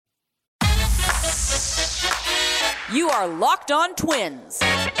You are Locked On Twins,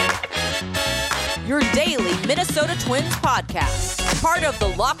 your daily Minnesota Twins podcast. Part of the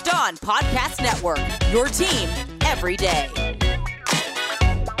Locked On Podcast Network, your team every day.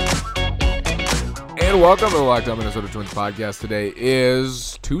 And welcome to the Locked On Minnesota Twins podcast. Today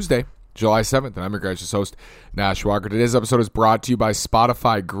is Tuesday, July 7th, and I'm your gracious host, Nash Walker. Today's episode is brought to you by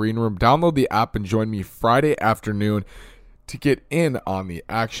Spotify Green Room. Download the app and join me Friday afternoon to get in on the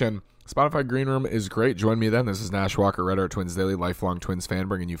action. Spotify Green Room is great. Join me then. This is Nash Walker, Red Art Twins Daily, lifelong Twins fan,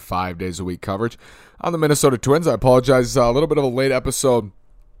 bringing you 5 days a week coverage on the Minnesota Twins. I apologize, a little bit of a late episode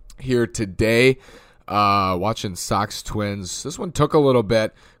here today. Watching Sox Twins. This one took a little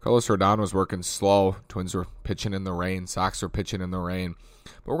bit. Carlos Rodon was working slow. Twins were pitching in the rain. Sox were pitching in the rain.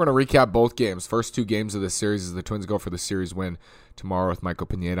 But we're going to recap both games. First two games of the series as the Twins go for the series win tomorrow with Michael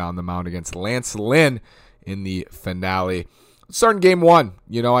Pineda on the mound against Lance Lynn in the finale. Starting game one,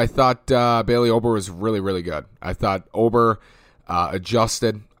 I thought Bailey Ober was really, really good. I thought Ober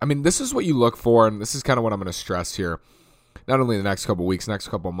adjusted. I mean, this is what you look for, and this is kind of what I'm going to stress here. Not only the next couple weeks, next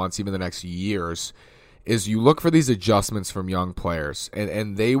couple months, even the next years, is you look for these adjustments from young players,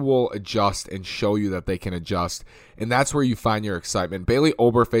 and they will adjust and show you that they can adjust, and that's where you find your excitement. Bailey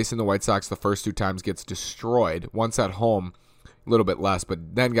Ober facing the White Sox the first two times gets destroyed, once at home, a little bit less,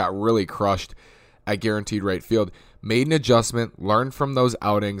 but then got really crushed at Guaranteed Rate Field. Made an adjustment, learned from those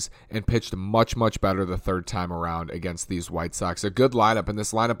outings, and pitched much, much better the third time around against these White Sox. A good lineup, and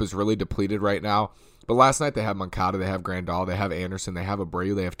this lineup is really depleted right now. But last night they have Moncada, they have Grandal, they have Anderson, they have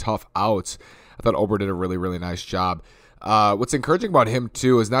Abreu, they have tough outs. I thought Ober did a really, really nice job. What's encouraging about him,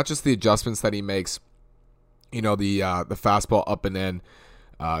 too, is not just the adjustments that he makes, the fastball up and in,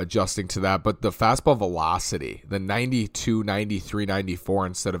 adjusting to that, but the fastball velocity, the 92, 93, 94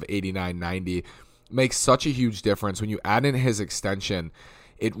 instead of 89, 90, makes such a huge difference. When you add in his extension,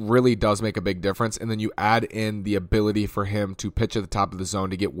 it really does make a big difference. And then you add in the ability for him to pitch at the top of the zone,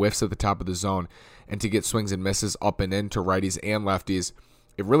 to get whiffs at the top of the zone, and to get swings and misses up and in to righties and lefties.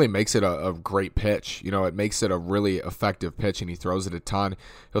 It really makes it a great pitch. It makes it a really effective pitch, and he throws it a ton.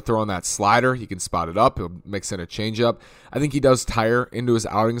 He'll throw in that slider. He can spot it up. He'll mix in a changeup. I think he does tire into his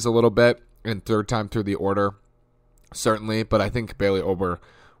outings a little bit, and third time through the order, certainly. But I think Bailey Ober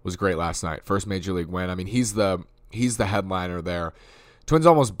was great last night. First major league win. I mean, he's the headliner there. Twins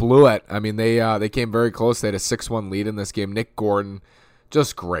almost blew it. I mean, they came very close. They had a 6-1 lead in this game. Nick Gordon,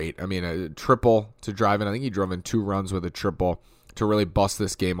 just great. I mean, a triple to drive in. I think he drove in 2 runs with a triple to really bust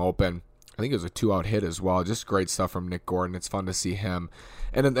this game open. I think it was a 2-out hit as well. Just great stuff from Nick Gordon. It's fun to see him.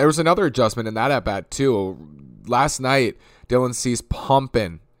 And then there was another adjustment in that at-bat, too. Last night, Dylan Cease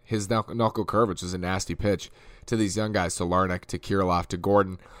pumping his knuckle curve, which is a nasty pitch, to these young guys, to Larnach, to Kirilloff, to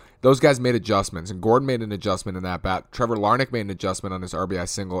Gordon. Those guys made adjustments, and Gordon made an adjustment in that bat. Trevor Larnach made an adjustment on his RBI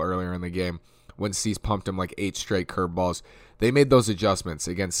single earlier in the game when Cease pumped him like 8 straight curveballs. They made those adjustments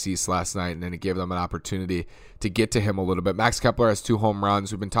against Cease last night, and then it gave them an opportunity to get to him a little bit. Max Kepler has 2 home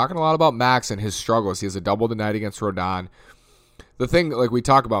runs. We've been talking a lot about Max and his struggles. He has a double tonight against Rodon. The thing, we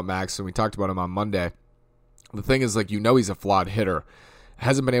talk about Max, and we talked about him on Monday, the thing is, he's a flawed hitter.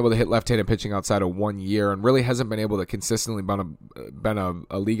 Hasn't been able to hit left-handed pitching outside of 1 year, and really hasn't been able to consistently been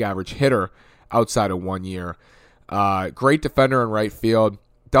a league average hitter outside of 1 year. Great defender in right field.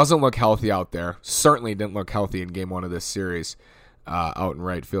 Doesn't look healthy out there. Certainly didn't look healthy in game 1 of this series out in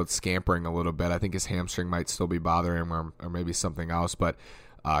right field, scampering a little bit. I think his hamstring might still be bothering him or maybe something else, but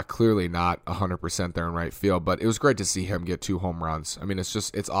clearly not 100% there in right field. But it was great to see him get 2 home runs. I mean,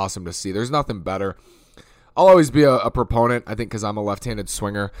 it's awesome to see. There's nothing better. I'll always be a proponent, I think, because I'm a left-handed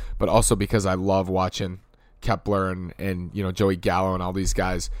swinger, but also because I love watching Kepler and Joey Gallo and all these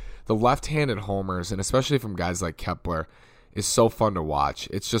guys. The left-handed homers, and especially from guys like Kepler, is so fun to watch.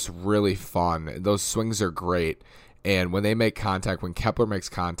 It's just really fun. Those swings are great, and when they make contact, when Kepler makes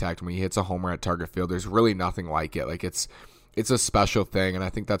contact, when he hits a homer at target field, there's really nothing like it. It's a special thing, and I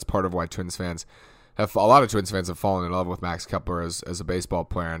think that's part of why a lot of Twins fans have fallen in love with Max Kepler as a baseball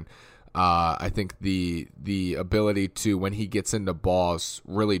player. And I think the ability to, when he gets into balls,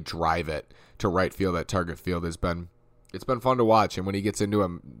 really drive it to right field at target field it's been fun to watch. And when he gets into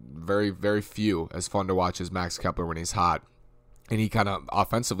them, very, very few as fun to watch as Max Kepler when he's hot. And he kind of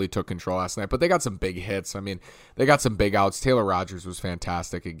offensively took control last night. But they got some big hits. I mean, they got some big outs. Taylor Rogers was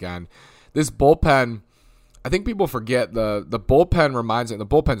fantastic again. This bullpen, I think people forget the bullpen reminds me, the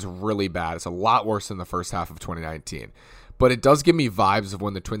bullpen's really bad. It's a lot worse than the first half of 2019. But it does give me vibes of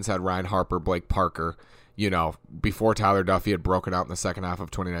when the Twins had Ryan Harper, Blake Parker, before Tyler Duffey had broken out in the second half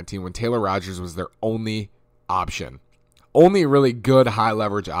of 2019, when Taylor Rogers was their only option. Only really good high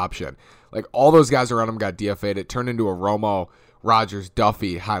leverage option. All those guys around him got DFA'd. It turned into a Romo, Rogers,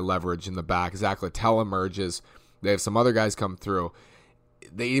 Duffey high leverage in the back. Zach Littell emerges. They have some other guys come through.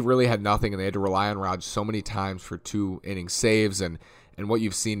 They really had nothing, and they had to rely on Raj so many times for 2-inning saves, and what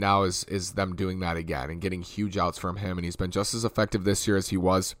you've seen now is them doing that again and getting huge outs from him, and he's been just as effective this year as he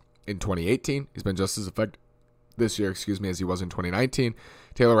was in 2018. He's been just as effective this year, as he was in 2019.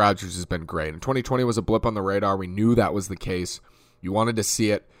 Taylor Rogers has been great, and 2020 was a blip on the radar. We knew that was the case. You wanted to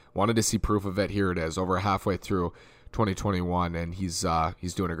see it, wanted to see proof of it. Here it is, over halfway through 2021, and he's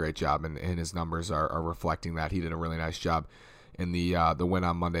doing a great job, and his numbers are reflecting that. He did a really nice job in the win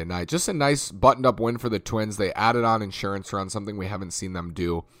on Monday night. Just a nice buttoned-up win for the Twins. They added on insurance run, something we haven't seen them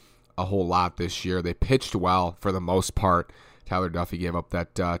do a whole lot this year. They pitched well for the most part. Tyler Duffy gave up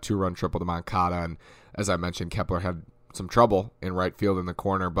that 2-run triple to Moncada, and as I mentioned, Kepler had some trouble in right field in the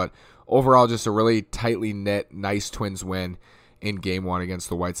corner. But overall, just a really tightly knit, nice Twins win in Game 1 against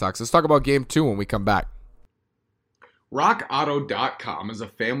the White Sox. Let's talk about Game 2 when we come back. RockAuto.com is a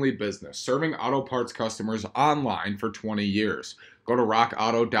family business serving auto parts customers online for 20 years. Go to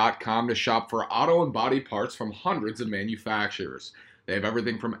RockAuto.com to shop for auto and body parts from hundreds of manufacturers. They have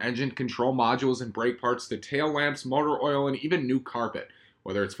everything from engine control modules and brake parts to tail lamps, motor oil, and even new carpet.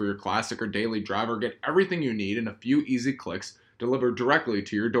 Whether it's for your classic or daily driver, get everything you need in a few easy clicks delivered directly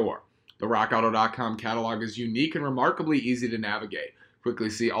to your door. The RockAuto.com catalog is unique and remarkably easy to navigate. Quickly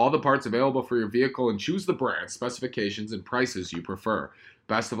see all the parts available for your vehicle and choose the brand, specifications, and prices you prefer.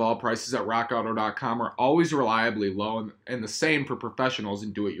 Best of all, prices at RockAuto.com are always reliably low and the same for professionals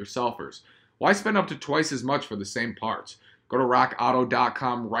and do-it-yourselfers. Why spend up to twice as much for the same parts? Go to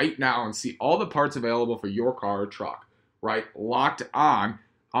RockAuto.com right now and see all the parts available for your car or truck. Right, locked on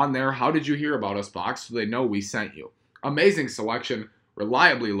their How Did You Hear About Us box so they know we sent you. Amazing selection,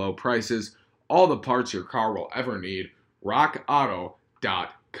 reliably low prices, all the parts your car will ever need. RockAuto.com.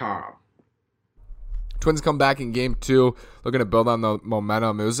 Twins come back in Game 2, looking to build on the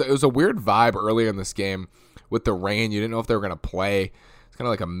momentum. It was a weird vibe earlier in this game with the rain. You didn't know if they were going to play. It's kind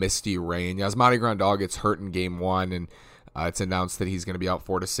of like a misty rain. Yasmani Grandal gets hurt in Game 1, and it's announced that he's going to be out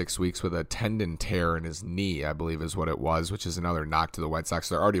 4 to 6 weeks with a tendon tear in his knee, I believe is what it was, which is another knock to the White Sox.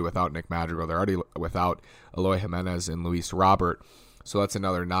 They're already without Nick Madrigal. They're already without Eloy Jimenez and Luis Robert. So that's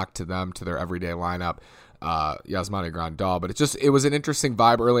another knock to them, to their everyday lineup. Yasmani Grandal. But it was an interesting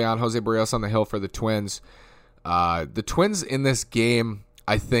vibe early on. Jose Barrios on the hill for the Twins. The Twins in this game,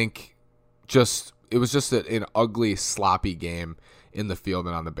 I think, it was just an ugly, sloppy game in the field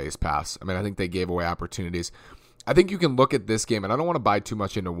and on the base pass. I mean, I think they gave away opportunities. I think you can look at this game, and I don't want to buy too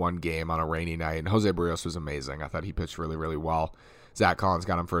much into one game on a rainy night, and Jose Barrios was amazing. I thought he pitched really, really well. Zach Collins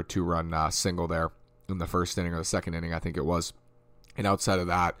got him for a 2-run single there in the first inning or the second inning, I think it was. And outside of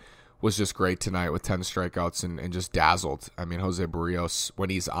that, was just great tonight with 10 strikeouts and just dazzled. I mean, Jose Barrios,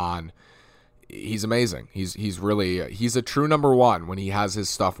 when he's on, he's amazing. He's a true number one when he has his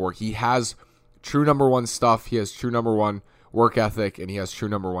stuff work. He has true number one stuff. He has true number one work ethic, and he has true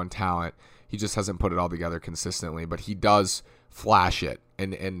number one talent. He just hasn't put it all together consistently, but he does flash it.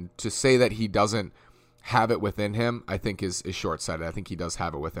 And to say that he doesn't have it within him, I think is short-sighted. I think he does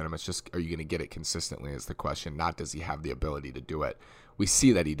have it within him. It's just, are you going to get it consistently is the question, not does he have the ability to do it. We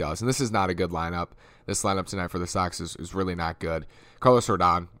see that he does, and this is not a good lineup. This lineup tonight for the Sox is really not good. Carlos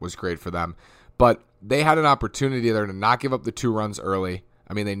Rodon was great for them, but they had an opportunity there to not give up the 2 runs early.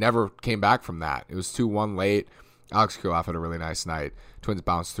 I mean, they never came back from that. It was 2-1 late. Alex Kirilloff had a really nice night. Twins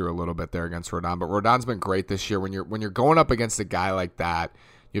bounced through a little bit there against Rodon, but Rodon's been great this year. When you're going up against a guy like that,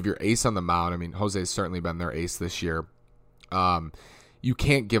 you have your ace on the mound. I mean, Jose's certainly been their ace this year. You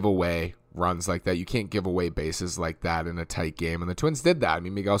can't give away runs like that. You can't give away bases like that in a tight game, and the Twins did that. I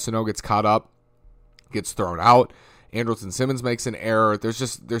mean, Miguel Sano gets caught up, gets thrown out. Andrelton Simmons makes an error.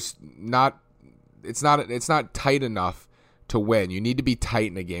 It's not tight enough to win. You need to be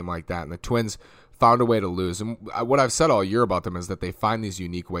tight in a game like that, and the Twins found a way to lose. And what I've said all year about them is that they find these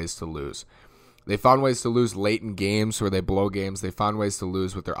unique ways to lose. They found ways to lose late in games where they blow games. They found ways to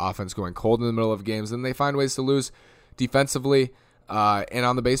lose with their offense going cold in the middle of games. And they find ways to lose defensively and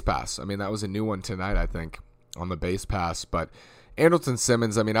on the base pass. I mean, that was a new one tonight, I think, on the base pass. But Andrelton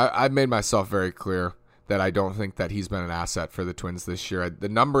Simmons, I mean, I've made myself very clear that I don't think that he's been an asset for the Twins this year. The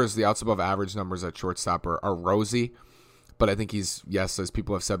numbers, the outs above average numbers at shortstop are rosy. But I think he's, yes, as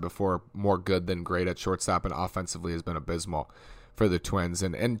people have said before, more good than great at shortstop, and offensively has been abysmal for the Twins.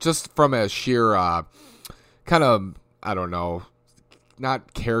 And just from a sheer kind of, I don't know,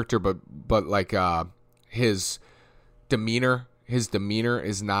 not character, but like his demeanor. His demeanor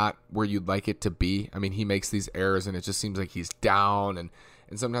is not where you'd like it to be. I mean, he makes these errors, and it just seems like he's down, and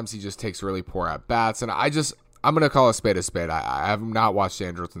sometimes he just takes really poor at-bats. And I'm going to call a spade a spade. I have not watched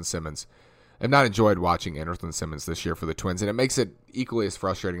Andrelton Simmons. I've not enjoyed watching Andrelton Simmons this year for the Twins, and it makes it equally as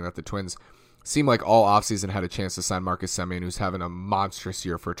frustrating that the Twins seemed like all offseason had a chance to sign Marcus Semien, who's having a monstrous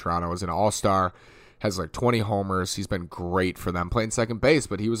year for Toronto as an all-star, has like 20 homers. He's been great for them playing second base,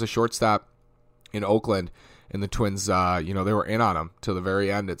 but he was a shortstop in Oakland, and the Twins, they were in on him till the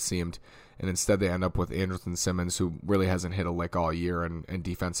very end, it seemed, and instead they end up with Andrelton Simmons, who really hasn't hit a lick all year, and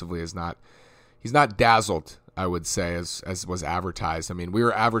defensively he's not dazzled, I would say, as was advertised. I mean, we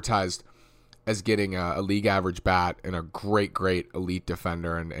were advertised as getting a league average bat and a great elite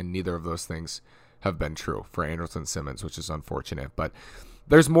defender, and neither of those things have been true for Andrelton Simmons, which is unfortunate. But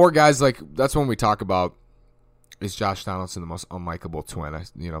there's more guys, like, that's when we talk about, is Josh Donaldson the most unlikable Twin?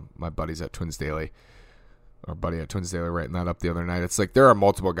 My buddies at Twins Daily, our buddy at Twins Daily writing that up the other night. It's like there are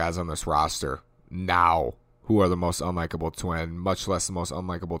multiple guys on this roster now who are the most unlikable Twin, much less the most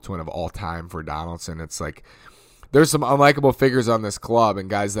unlikable Twin of all time for Donaldson. It's like there's some unlikable figures on this club and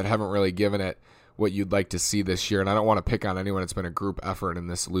guys that haven't really given it what you'd like to see this year. And I don't want to pick on anyone. It's been a group effort in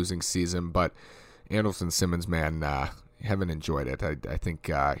this losing season. But Andrelton Simmons, man, haven't enjoyed it. I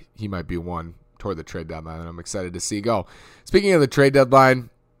think he might be one toward the trade deadline, and I'm excited to see go. Speaking of the trade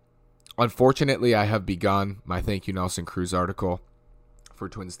deadline, unfortunately, I have begun my Thank You Nelson Cruz article for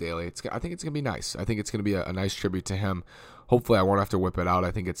Twins Daily. I think it's going to be nice. I think it's going to be a nice tribute to him. Hopefully, I won't have to whip it out.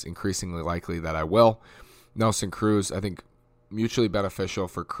 I think it's increasingly likely that I will. Nelson Cruz, I think mutually beneficial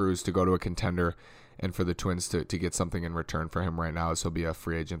for Cruz to go to a contender and for the Twins to get something in return for him right now, as he'll be a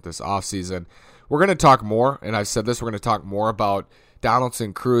free agent this offseason. We're going to talk more, and I've said this, we're going to talk more about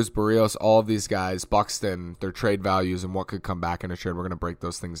Donaldson, Cruz, Berríos, all of these guys, Buxton, their trade values, and what could come back in a trade. We're going to break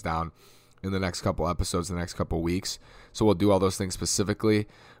those things down in the next couple episodes, the next couple weeks. So we'll do all those things specifically.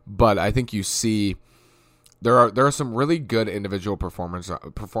 But I think you see there are some really good individual performers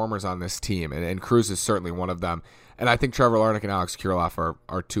on this team, and Cruz is certainly one of them. And I think Trevor Larnach and Alex Kirilloff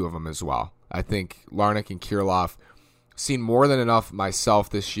are two of them as well. I think Larnach and Kirilloff seen more than enough myself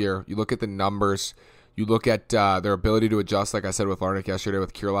this year. You look at the numbers, you look at their ability to adjust, like I said with Larnach yesterday,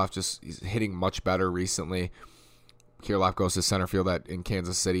 with Kirilloff he's hitting much better recently. Kirilloff goes to center field in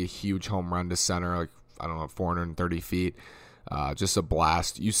Kansas City, huge home run to center, 430 feet. Just a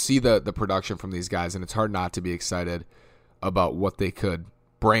blast. You see the production from these guys, and it's hard not to be excited about what they could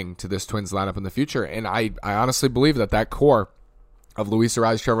bring to this Twins lineup in the future. And I honestly believe that core of Luis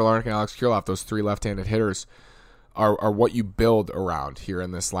Arraez, Trevor Larnach, and Alex Kirilloff, those three left-handed hitters, are what you build around here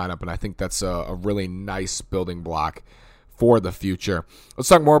in this lineup. And I think that's a really nice building block for the future. Let's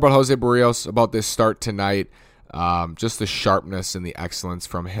talk more about Jose Berríos, about this start tonight. Just the sharpness and the excellence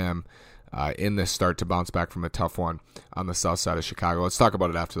from him in this start to bounce back from a tough one on the south side of Chicago. Let's talk about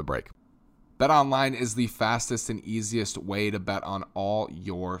it after the break. BetOnline is the fastest and easiest way to bet on all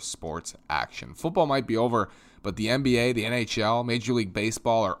your sports action. Football might be over, but the NBA, the NHL, Major League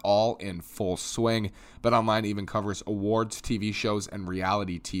Baseball are all in full swing. BetOnline even covers awards, TV shows, and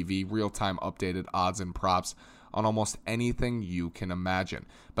reality TV, real-time updated odds and props on almost anything you can imagine.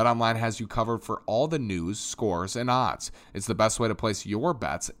 BetOnline has you covered for all the news, scores, and odds. It's the best way to place your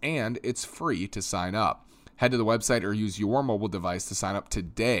bets, and it's free to sign up. Head to the website or use your mobile device to sign up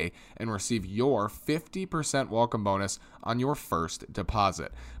today and receive your 50% welcome bonus on your first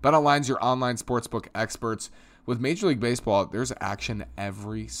deposit. BetOnline's your online sportsbook experts. With Major League Baseball, there's action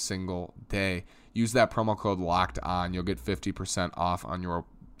every single day. Use that promo code LOCKEDON. You'll get 50% off on your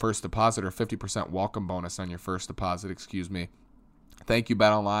first deposit, or 50% welcome bonus on your first deposit, Thank you,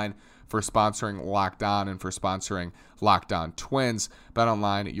 BetOnline, for sponsoring Locked On and for sponsoring Locked On Twins.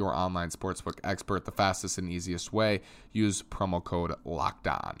 BetOnline, your online sportsbook expert, the fastest and easiest way. Use promo code Locked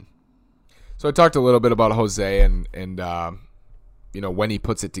On. So I talked a little bit about Jose and when he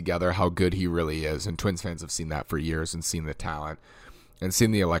puts it together, how good he really is. And Twins fans have seen that for years and seen the talent and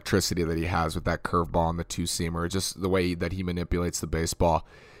seen the electricity that he has with that curveball and the two-seamer, just the way that he manipulates the baseball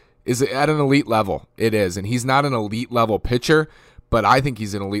is at an elite level. It is. And he's not an elite level pitcher, but I think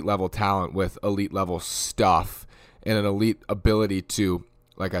he's an elite level talent with elite level stuff and an elite ability to,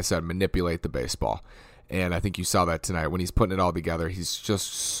 like I said, manipulate the baseball. And I think you saw that tonight when he's putting it all together. He's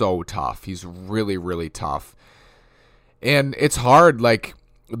just so tough. He's really, really tough. And it's hard.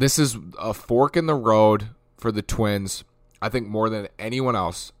 This is a fork in the road for the Twins, I think, more than anyone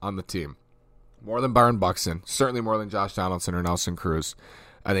else on the team. More than Byron Buxton. Certainly more than Josh Donaldson or Nelson Cruz.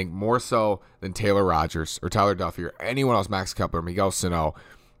 I think more so than Taylor Rogers or Tyler Duffy or anyone else, Max Kepler, Miguel Sano,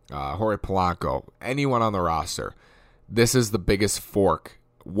 Jorge Polanco, anyone on the roster. This is the biggest fork,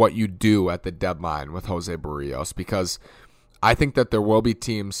 what you do at the deadline with Jose Berríos, because I think that there will be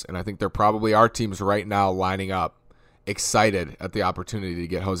teams, and I think there probably are teams right now lining up excited at the opportunity to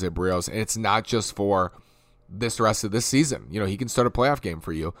get Jose Berríos. And it's not just for this rest of this season. He can start a playoff game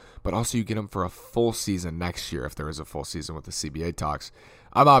for you, but also you get him for a full season next year if there is a full season with the CBA talks.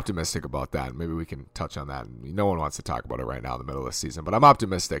 I'm optimistic about that. Maybe we can touch on that. No one wants to talk about it right now in the middle of the season, but I'm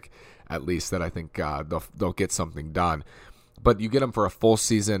optimistic at least that I think they'll get something done. But you get him for a full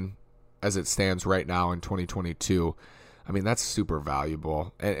season as it stands right now in 2022. I mean, that's super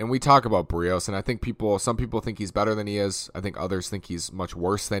valuable. And we talk about Berrios, and I think some people think he's better than he is. I think others think he's much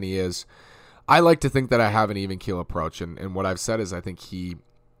worse than he is. I like to think that I have an even keel approach, and what I've said is I think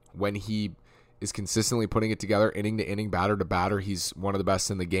when he is consistently putting it together, inning to inning, batter to batter, he's one of the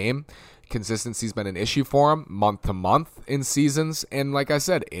best in the game. Consistency's been an issue for him month to month in seasons, and like I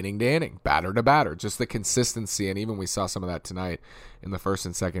said, inning to inning, batter to batter, just the consistency, and even we saw some of that tonight in the first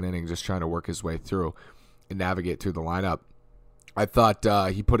and second inning, just trying to work his way through and navigate through the lineup. I thought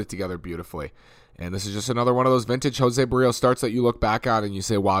he put it together beautifully. And this is just another one of those vintage Jose Berrios starts that you look back on and you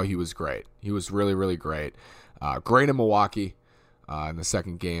say, wow, he was great. He was really, really great. Great in Milwaukee in the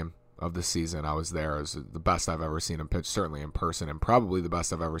second game of the season. I was there. It was the best I've ever seen him pitch, certainly in person, and probably the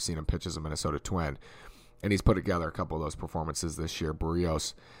best I've ever seen him pitch as a Minnesota Twin. And he's put together a couple of those performances this year.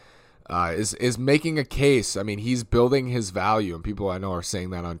 Berrios is making a case. I mean, he's building his value, and people I know are saying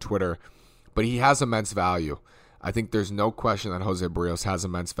that on Twitter, but he has immense value. I think there's no question that Jose Berrios has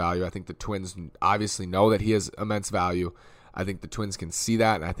immense value. I think the Twins obviously know that he has immense value. I think the Twins can see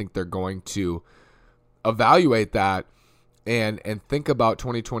that, and I think they're going to evaluate that and think about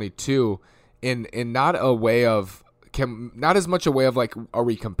 2022 in not a way of not as much a way of like, are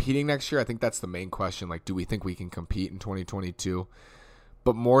we competing next year? I think that's the main question. Like, do we think we can compete in 2022?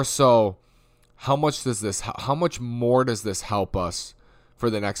 But more so, how much more does this help us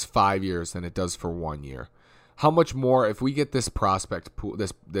for the next 5 years than it does for 1 year? How much more if we get this prospect pool,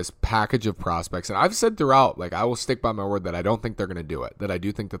 this package of prospects? And I've said throughout, like, I will stick by my word that I don't think they're going to do it, that I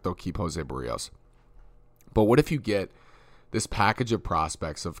do think that they'll keep Jose Berrios. But what if you get this package of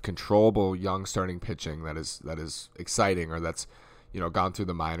prospects of controllable young starting pitching that is exciting, or that's, gone through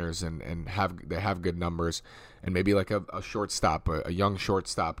the minors and they have good numbers, and maybe like a shortstop, a young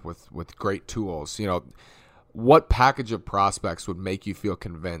shortstop with great tools. What package of prospects would make you feel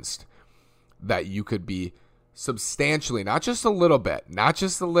convinced that you could be substantially, not just a little bit, not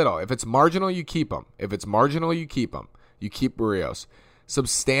just a little. If it's marginal, you keep them. If it's marginal, you keep them. You keep Berrios.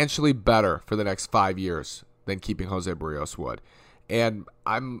 Substantially better for the next 5 years than keeping Jose Berrios would. And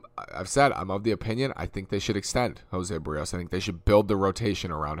I've said I'm of the opinion I think they should extend Jose Berrios. I think they should build the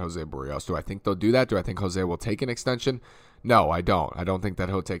rotation around Jose Berrios. Do I think they'll do that? Do I think Jose will take an extension? No, I don't. I don't think that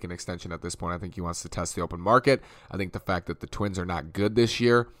he'll take an extension at this point. I think he wants to test the open market. I think the fact that the Twins are not good this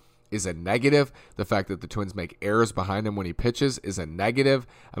year is a negative. The fact that the Twins make errors behind him when he pitches is a negative.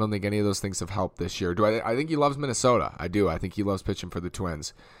 I don't think any of those things have helped this year. I think he loves Minnesota. I do. I think he loves pitching for the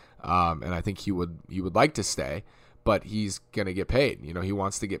Twins. And I think he would like to stay, but he's going to get paid. He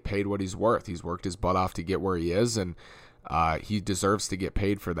wants to get paid what he's worth. He's worked his butt off to get where he is, and he deserves to get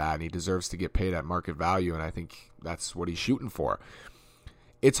paid for that, and he deserves to get paid at market value, and I think that's what he's shooting for.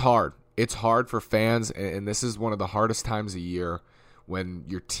 It's hard. It's hard for fans, and this is one of the hardest times of year when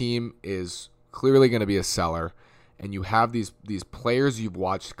your team is clearly going to be a seller, and you have these players you've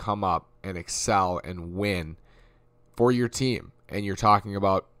watched come up and excel and win for your team, and you're talking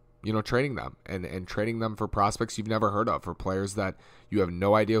about trading them and trading them for prospects you've never heard of, for players that you have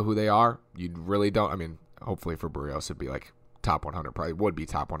no idea who they are. You really don't. I mean, hopefully for Berrios, it'd be like top 100, probably would be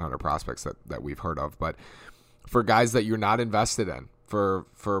top 100 prospects that we've heard of. But for guys that you're not invested in, for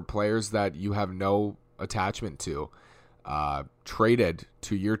players that you have no attachment to, traded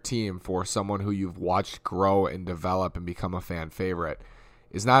to your team for someone who you've watched grow and develop and become a fan favorite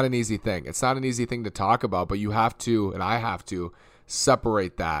is not an easy thing. It's not an easy thing to talk about, but you have to, and I have to,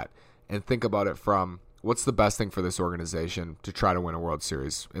 separate that and think about it from what's the best thing for this organization to try to win a World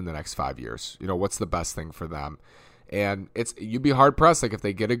Series in the next 5 years. What's the best thing for them? And you'd be hard pressed, like if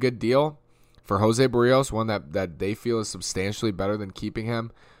they get a good deal for Jose Berrios, one that they feel is substantially better than keeping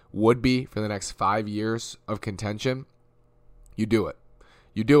him would be for the next 5 years of contention, you do it.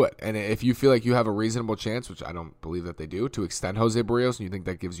 You do it. And if you feel like you have a reasonable chance, which I don't believe that they do, to extend Jose Berrios, and you think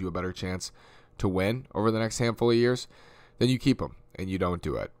that gives you a better chance to win over the next handful of years, then you keep him and you don't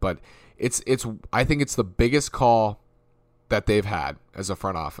do it. But I think it's the biggest call that they've had as a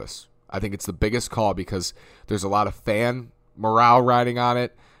front office. I think it's the biggest call because there's a lot of fan morale riding on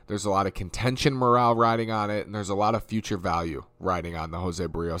it. There's a lot of contention morale riding on it, and there's a lot of future value riding on the Jose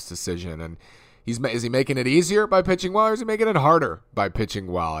Berrios decision. And is he making it easier by pitching well, or is he making it harder by pitching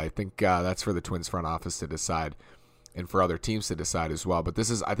well? I think that's for the Twins front office to decide, and for other teams to decide as well. But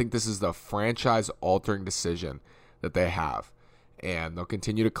I think this is the franchise-altering decision that they have. and they'll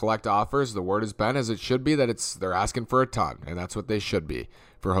continue to collect offers. The word has been, as it should be, that they're asking for a ton, and that's what they should be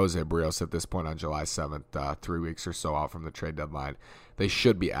for Jose Berrios at this point on July 7th, 3 weeks or so out from the trade deadline. They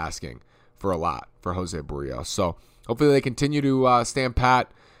should be asking for a lot for Jose Berrios. So hopefully they continue to stand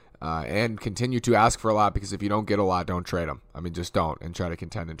pat and continue to ask for a lot, because if you don't get a lot, don't trade them. I mean, just don't, and try to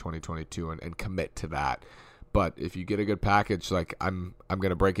contend in 2022 and commit to that. But if you get a good package, like I'm going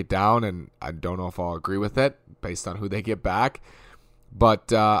to break it down, and I don't know if I'll agree with it based on who they get back.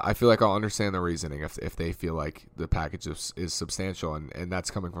 But I feel like I'll understand the reasoning if they feel like the package is substantial, and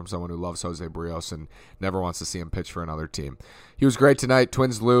that's coming from someone who loves Jose Berrios and never wants to see him pitch for another team. He was great tonight.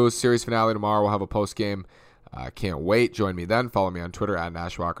 Twins lose. Series finale tomorrow. We'll have a post-game. Can't wait. Join me then. Follow me on Twitter at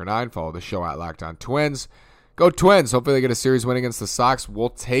NashWalker9. Follow the show at Locked On Twins. Go Twins. Hopefully they get a series win against the Sox. We'll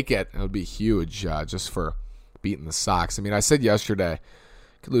take it. It would be huge just for beating the Sox. I mean, I said yesterday,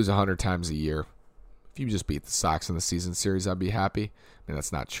 could lose 100 times a year. If you just beat the Sox in the season series, I'd be happy. I mean,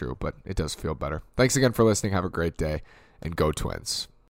 that's not true, but it does feel better. Thanks again for listening. Have a great day, and go Twins.